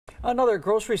Another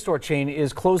grocery store chain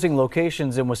is closing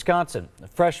locations in Wisconsin.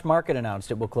 Fresh Market announced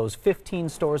it will close 15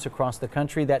 stores across the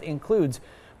country. That includes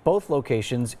both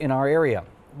locations in our area.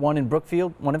 One in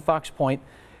Brookfield, one in Fox Point.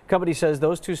 Company says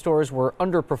those two stores were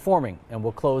underperforming and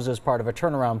will close as part of a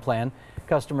turnaround plan.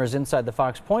 Customers inside the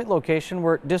Fox Point location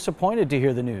were disappointed to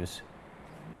hear the news.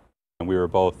 We were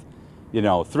both,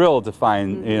 thrilled to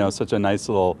find, such a nice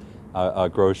little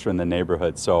grocery in the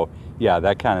neighborhood. So yeah,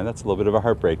 that's a little bit of a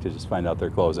heartbreak to just find out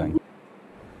they're closing.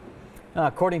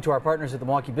 According to our partners at the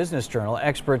Milwaukee Business Journal,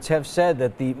 experts have said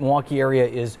that the Milwaukee area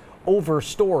is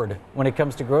overstored when it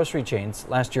comes to grocery chains.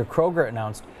 Last year, Kroger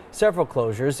announced several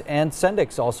closures, and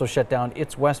Sendik's also shut down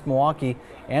its West Milwaukee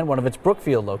and one of its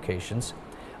Brookfield locations.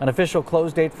 An official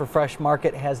close date for Fresh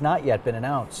Market has not yet been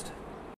announced.